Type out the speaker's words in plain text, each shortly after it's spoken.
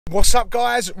What's up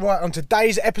guys? Right, on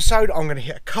today's episode I'm going to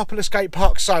hit a couple of skate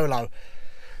parks solo.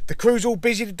 The crew's all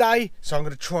busy today, so I'm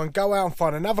going to try and go out and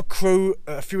find another crew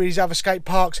at a few of these other skate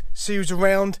parks, see who's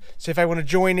around, see if they want to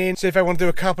join in, see if they want to do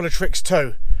a couple of tricks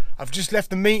too. I've just left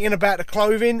the meeting about the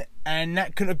clothing and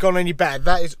that couldn't have gone any better.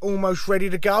 That is almost ready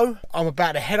to go. I'm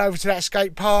about to head over to that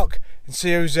skate park and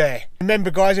see who's there. Remember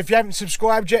guys, if you haven't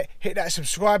subscribed yet, hit that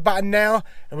subscribe button now,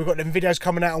 and we've got them videos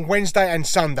coming out on Wednesday and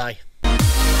Sunday.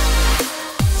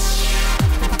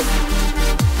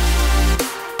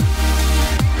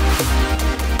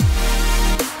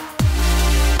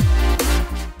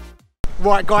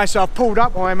 Right guys, so I've pulled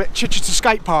up. I'm at Chichester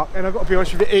Skate Park and I've got to be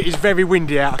honest with you, it is very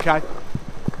windy out, okay?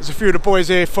 There's a few of the boys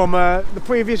here from the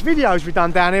previous videos we've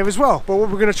done down here as well. But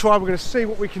what we're going to try, we're going to see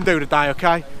what we can do today,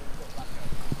 okay?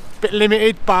 Bit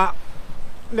limited, but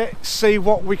let's see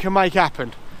what we can make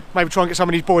happen. Maybe try and get some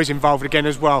of these boys involved again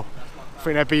as well. I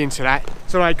think they'd be into that.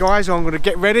 So right guys, I'm going to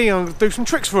get ready and I'm going to do some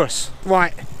tricks for us.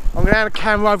 Right, I'm going to hand the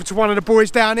camera over to one of the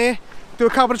boys down here, do a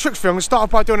couple of tricks for you. I'm going to start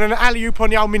off by doing an alley-oop on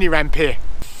the old mini ramp here.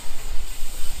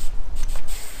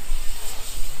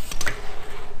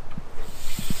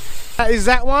 That is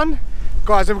that one.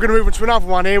 Guys, then we're going to move on to another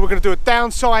one here. We're going to do a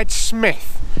downside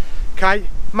Smith. Okay, you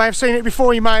may have seen it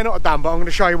before, you may not have done, but I'm going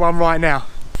to show you one right now.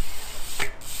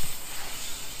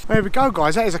 There we go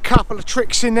guys, that is a couple of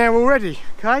tricks in there already,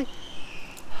 okay?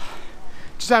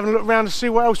 Just having a look around to see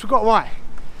what else we've got. Right,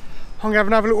 I'm going to have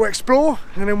another little explore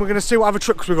and then we're going to see what other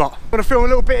tricks we've got. I'm going to film a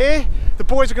little bit here. The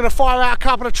boys are going to fire out a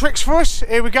couple of tricks for us.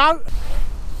 Here we go.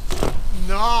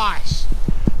 Nice.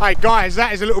 Hey guys,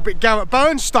 that is a little bit Garrett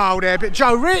Burns style there, a bit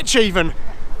Joe Rich even.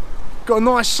 Got a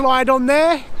nice slide on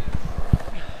there.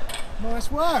 Nice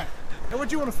work. Now what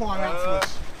do you want to fire out for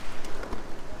us?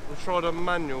 We'll try the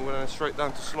manual and then straight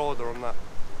down to slider on that.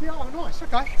 Yeah, oh nice,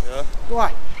 okay. Yeah.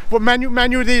 Right, what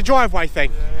manual the driveway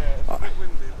thing? Yeah, it's a bit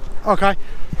windy. But... Okay.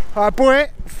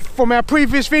 Boy, from our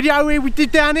previous video here we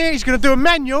did down here, he's going to do a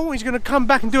manual, he's going to come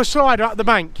back and do a slider up the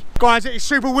bank. Guys, it's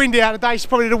super windy out today, it's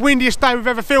probably the windiest day we've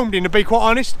ever filmed in, to be quite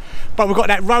honest. But we've got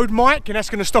that Rode mic and that's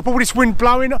going to stop all this wind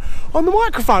blowing on the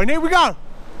microphone. Here we go.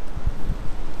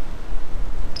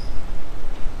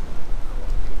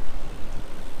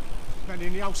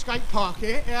 In the old skate park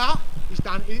here, yeah. He's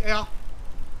done it, yeah.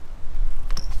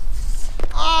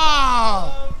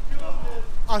 Oh!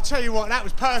 I'll tell you what, that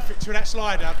was perfect with that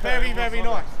slider. Very, very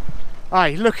nice.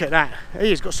 Hey, look at that.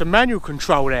 He's got some manual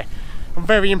control there. I'm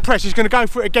very impressed. He's going to go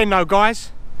for it again though,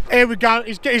 guys. Here we go.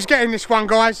 He's getting this one,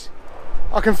 guys.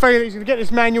 I can feel it. He's going to get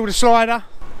this manual, the slider.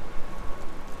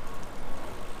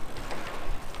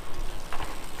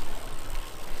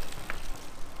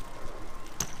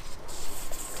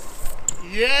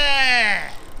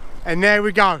 Yeah! And there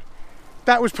we go.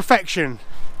 That was perfection.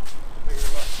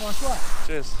 Nice work.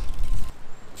 Cheers.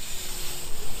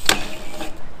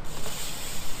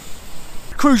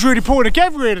 The crew's really pulling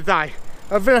together here today.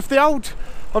 I've left the old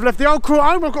crew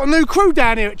at home. I've got a new crew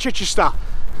down here at Chichester.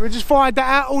 So we just fired that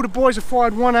out. All the boys have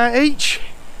fired one out each,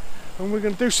 and we're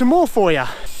going to do some more for you.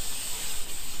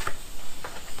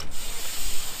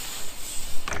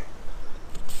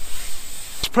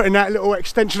 Just putting that little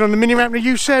extension on the mini ramp that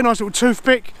you said, nice little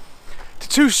toothpick to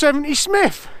 270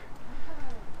 Smith.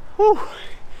 Whew.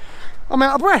 I'm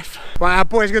out of breath. Right, our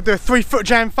boys are going to do a 3-foot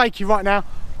jam fakie right now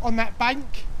on that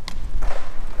bank.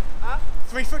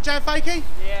 3-foot jam fakie?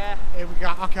 Yeah. Here we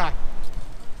go, okay.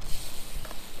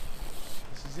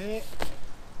 This is it.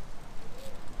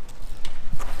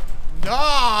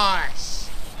 Nice!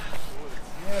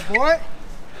 Yeah, boy.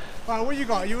 Right, what you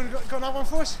got? You got another one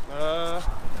for us?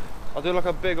 I'll do like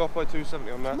a big Oppo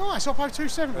 270 on that. Nice, Oppo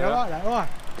 270, yeah. I like that, alright.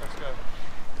 Let's go.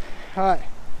 Alright.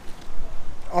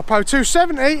 Oppo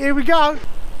 270, here we go.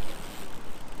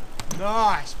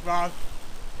 Nice, bro.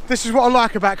 This is what I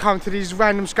like about coming to these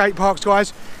random skate parks,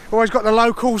 guys. Always got the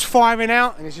locals firing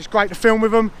out, and it's just great to film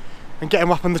with them and get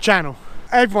them up on the channel.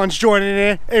 Everyone's joining in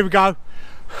here. Here we go.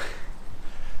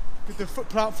 With the foot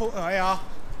plant foot. Oh, yeah.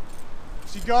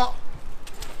 What's he got?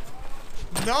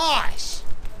 Nice.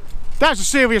 That's a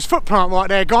serious foot plant right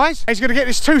there, guys. He's going to get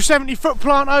this 270 foot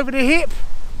plant over the hip.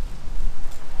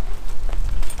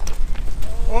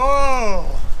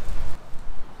 Whoa.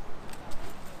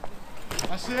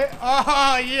 That's it.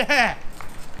 Oh yeah.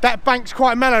 That bank's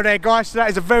quite mellow there, guys, so that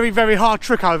is a very, very hard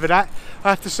trick over that, I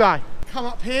have to say. Come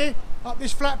up here, up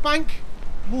this flat bank,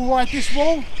 wall ride this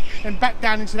wall, and back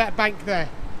down into that bank there.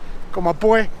 Got my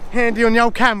boy handy on the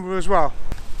old camera as well.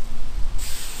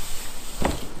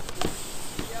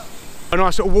 A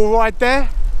nice little wall ride there.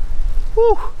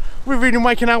 Woo. We're really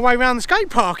making our way around the skate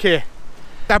park here.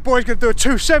 That boy's going to do a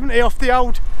 270 off the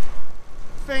old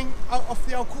thing off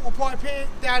the old quarter pipe here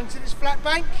down to this flat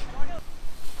bank.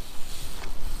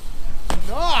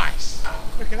 Nice!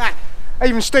 Look at that.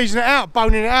 Even steezing it out,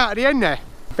 boning it out at the end there.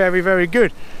 Very, very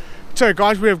good. So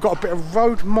guys, we have got a bit of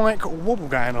road mic wobble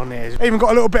going on there. Even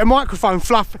got a little bit of microphone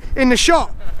fluff in the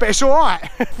shot, but it's all right.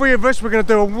 Three of us, we're going to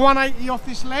do a 180 off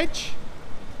this ledge.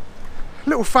 A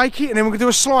little fakie, and then we're going to do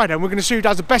a slider, and we're going to see who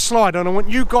does the best slider. And I want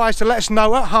you guys to let us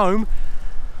know at home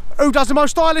who does the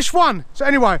most stylish one. So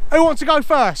anyway, who wants to go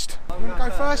first? You want to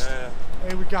go first? Yeah.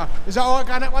 Here we go. Is that all right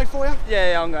going that way for you?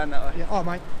 Yeah, I'm going that way. Yeah, all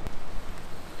right, mate.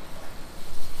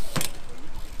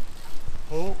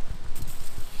 Oh,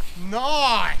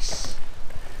 nice!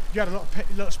 You had a lot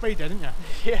of speed there, didn't you?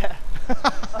 Yeah,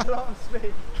 a lot of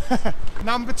speed.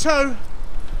 Number 2.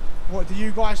 What do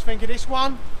you guys think of this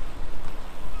one?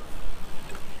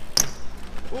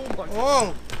 Oh my God.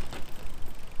 Oh!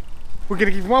 We're going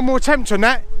to give one more attempt on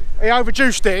that. He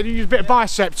overjuiced it. He used a bit of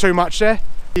bicep too much there.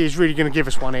 He is really going to give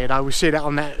us one here though. We see that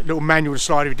on that little manual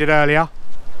slider we did earlier.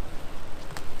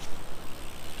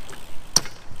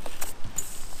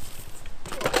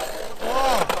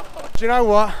 Do you know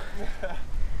what?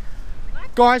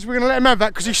 Guys, we're going to let him have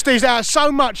that because he steezed out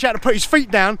so much he had to put his feet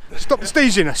down to stop the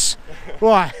steeziness.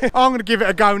 Right, I'm going to give it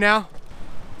a go now.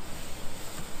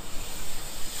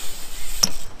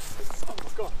 Oh my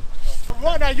God.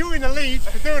 Right now, you're in the lead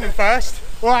for doing him first.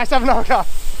 Right, let's have another go.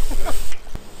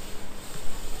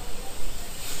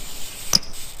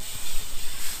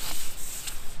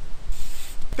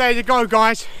 There you go,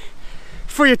 guys.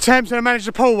 3 attempts and I managed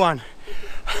to pull one.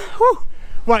 Whew.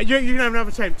 Right, you can have another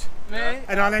attempt. Me?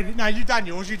 And I'll let it, no, you done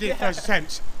yours, you did first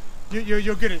attempt.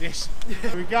 You're good at this.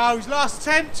 Here we go, his last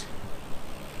attempt.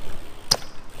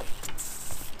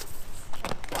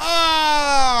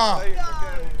 Oh!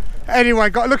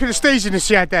 Anyway, got to look at the steeziness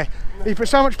he had there. He put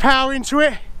so much power into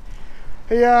it.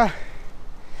 He, yeah,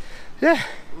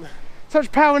 so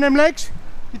much power in them legs.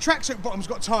 Your tracksuit bottom's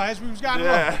got tyres, we was going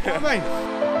along, you know what I mean?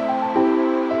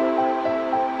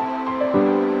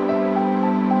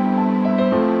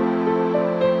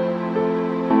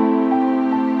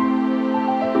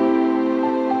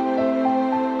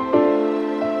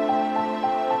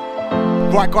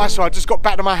 Right guys, so I just got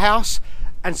back to my house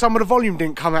and some of the volume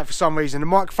didn't come out for some reason. The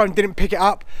microphone didn't pick it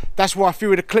up. That's why a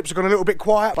few of the clips have gone a little bit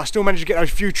quiet, but I still managed to get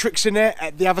those few tricks in there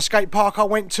at the other skate park I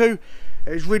went to.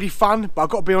 It was really fun, but I've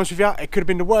got to be honest with you, it could have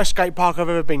been the worst skate park I've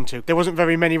ever been to. There wasn't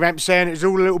very many ramps there and it was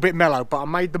all a little bit mellow, but I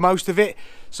made the most of it.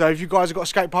 So if you guys have got a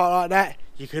skate park like that,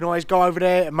 you can always go over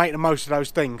there and make the most of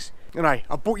those things. Anyway,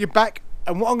 I brought you back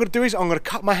and what I'm going to do is I'm going to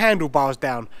cut my handlebars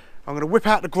down. I'm going to whip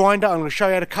out the grinder, I'm going to show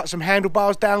you how to cut some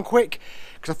handlebars down quick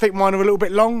because I think mine are a little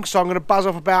bit long, so I'm going to buzz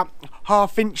off about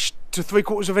 1/2 inch to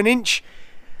 3/4 of an inch.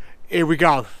 Here we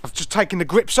go. I've just taken the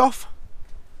grips off.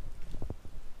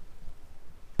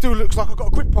 Still looks like I've got a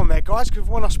grip on there guys because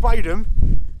when I sprayed them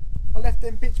I left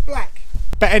them bits black.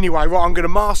 But anyway, right, I'm going to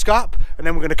mask up and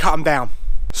then we're going to cut them down.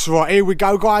 So right, here we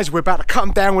go guys, we're about to cut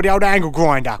them down with the old angle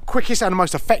grinder. Quickest and the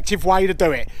most effective way to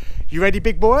do it. You ready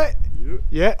big boy? Yeah.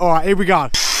 Yeah, alright, here we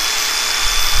go.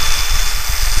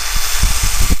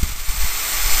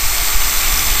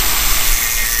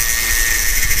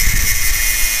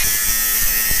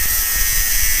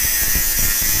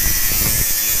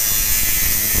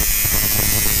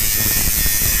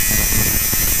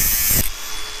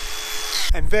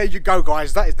 And there you go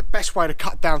guys, that is the best way to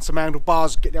cut down some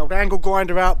handlebars. Get the old angle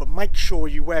grinder out, but make sure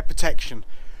you wear protection.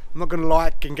 I'm not going to lie,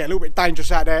 it can get a little bit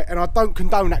dangerous out there and I don't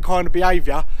condone that kind of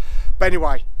behaviour. But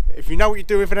anyway, if you know what you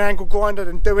do with an angle grinder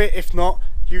then do it, if not,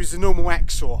 use the normal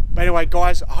axe saw. But anyway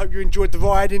guys, I hope you enjoyed the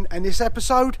riding and this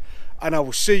episode and I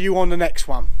will see you on the next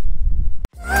one.